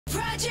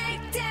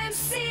Project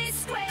MC².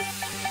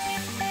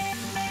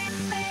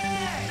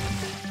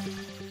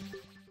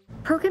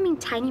 Programming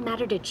tiny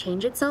matter to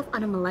change itself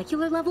on a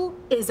molecular level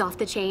is off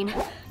the chain.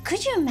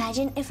 Could you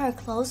imagine if our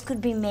clothes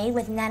could be made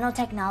with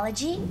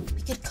nanotechnology?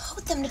 We could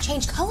coat them to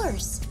change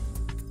colors.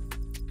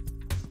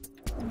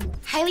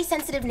 Highly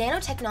sensitive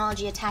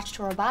nanotechnology attached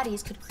to our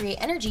bodies could create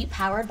energy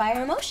powered by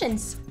our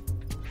emotions.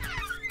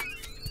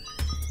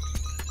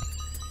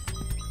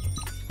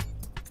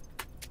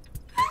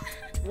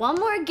 One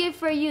more gift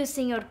for you,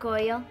 Senor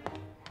Coyle.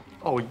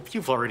 Oh,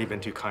 you've already been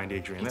too kind,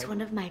 Adrienne. It's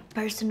one of my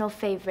personal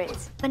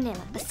favorites.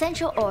 Vanilla,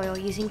 essential oil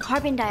using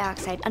carbon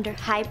dioxide under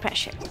high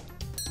pressure.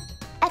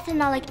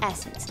 Ethanolic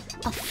essence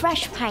of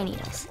fresh pine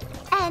needles.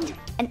 And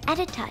an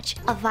added touch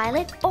of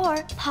violet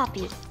or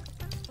poppy.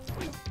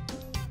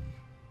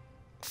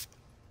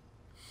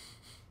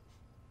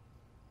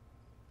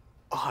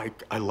 Oh,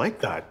 I like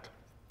that.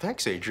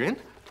 Thanks, Adrienne.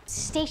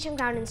 Station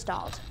ground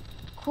installed.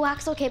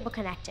 Coaxial cable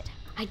connected.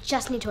 I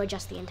just need to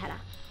adjust the antenna.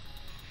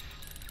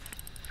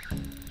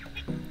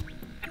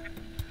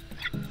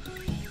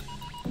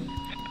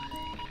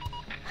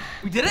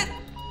 We did it?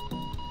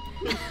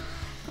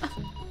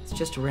 It's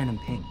just a random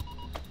ping.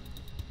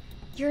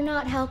 You're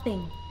not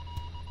helping.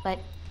 But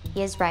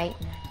he is right.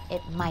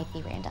 It might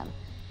be random.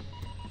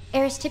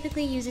 AIRS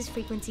typically uses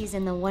frequencies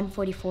in the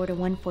 144 to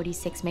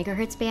 146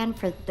 megahertz band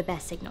for the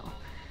best signal.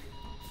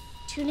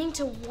 Tuning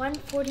to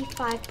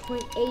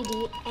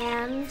 145.80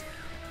 and...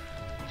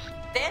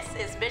 This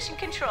is Mission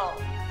Control.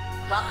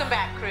 Welcome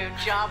back, crew.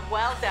 Job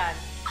well done.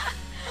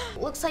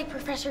 Looks like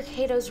Professor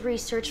Kato's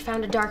research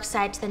found a dark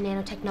side to the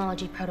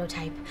nanotechnology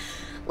prototype.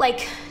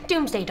 Like,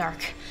 doomsday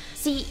dark.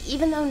 See,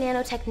 even though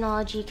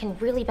nanotechnology can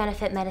really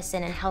benefit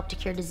medicine and help to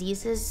cure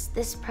diseases,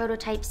 this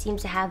prototype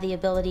seems to have the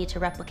ability to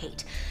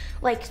replicate.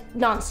 Like,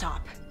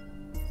 nonstop.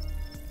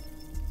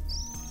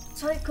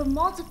 So it could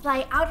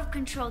multiply out of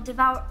control,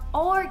 devour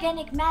all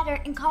organic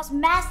matter, and cause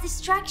mass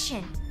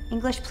destruction.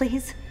 English,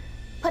 please.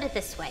 Put it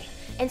this way.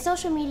 In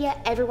social media,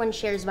 everyone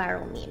shares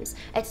viral memes.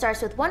 It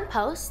starts with one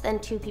post, then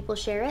 2 people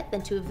share it,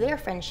 then 2 of their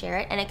friends share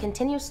it, and it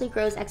continuously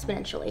grows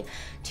exponentially.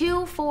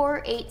 2,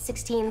 4, 8,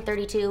 16,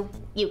 32,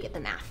 you get the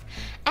math.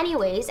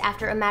 Anyways,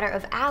 after a matter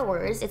of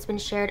hours, it's been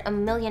shared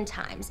 1,000,000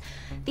 times.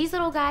 These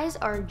little guys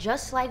are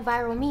just like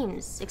viral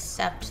memes,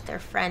 except their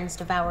friends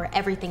devour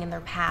everything in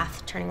their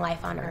path, turning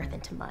life on Earth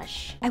into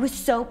mush. I was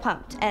so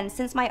pumped, and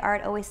since my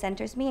art always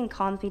centers me and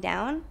calms me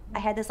down, I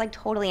had this like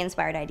totally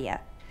inspired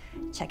idea.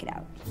 Check it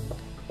out.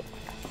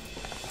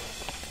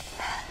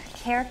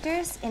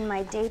 Characters in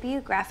my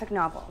debut graphic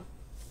novel.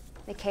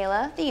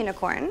 McKeyla, the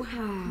unicorn.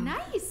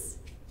 Wow. Nice.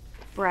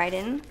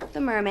 Bryden, the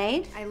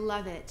mermaid. I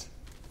love it.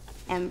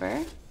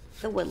 Ember,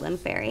 the woodland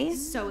fairy.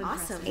 So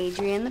impressive. Awesome.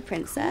 Adrienne, the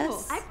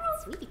princess. Cool.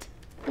 Sweet.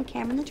 And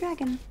Camryn, the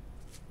dragon.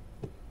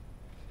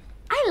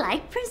 I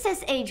like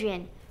Princess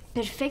Adrienne.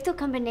 Perfecto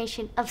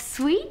combination of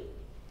sweet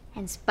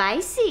and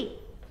spicy.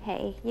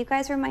 Hey, you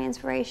guys were my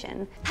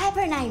inspiration.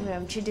 Pepper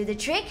nightworm should do the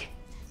trick.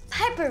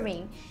 Pepper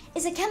ring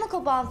is a chemical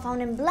bond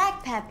found in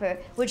black pepper,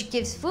 which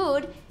gives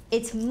food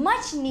its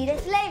much needed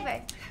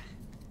flavor.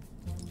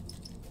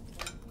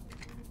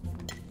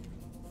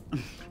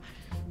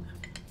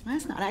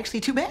 That's not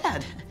actually too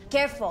bad.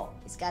 Careful,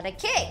 it's got a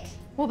kick.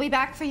 We'll be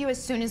back for you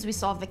as soon as we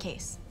solve the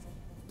case.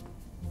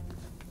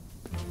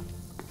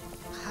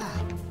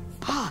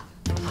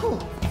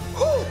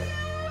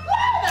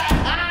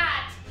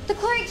 The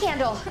chlorate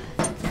candle.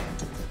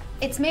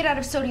 It's made out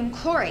of sodium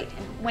chlorate,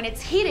 and when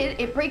it's heated,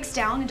 it breaks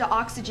down into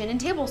oxygen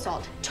and table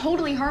salt.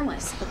 Totally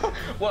harmless.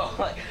 Well,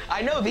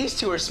 I know these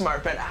two are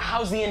smart, but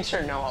how's the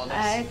intern know all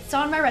this? It's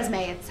on my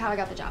resume. It's how I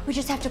got the job. We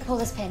just have to pull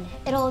this pin.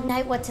 It'll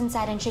ignite what's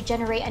inside and should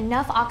generate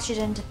enough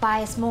oxygen to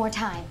buy us more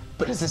time.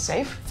 But is it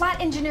safe?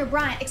 Flat engineer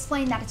Bryant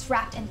explained that it's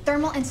wrapped in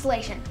thermal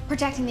insulation,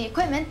 protecting the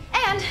equipment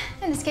and,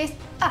 in this case,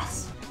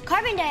 us.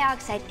 Carbon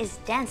dioxide is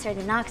denser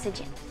than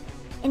oxygen.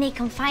 In a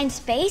confined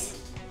space,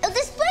 it'll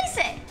displace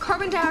it.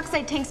 Carbon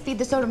dioxide tanks feed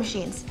the soda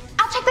machines.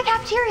 I'll check the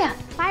cafeteria.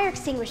 Fire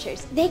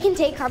extinguishers. They can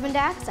take carbon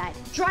dioxide.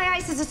 Dry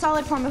ice is a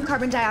solid form of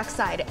carbon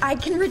dioxide. I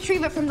can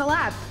retrieve it from the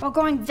lab. While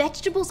growing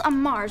vegetables on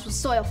Mars with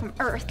soil from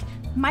Earth,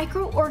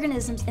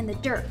 microorganisms in the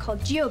dirt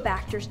called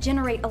geobacters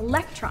generate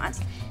electrons.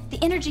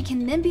 The energy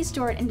can then be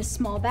stored into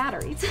small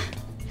batteries.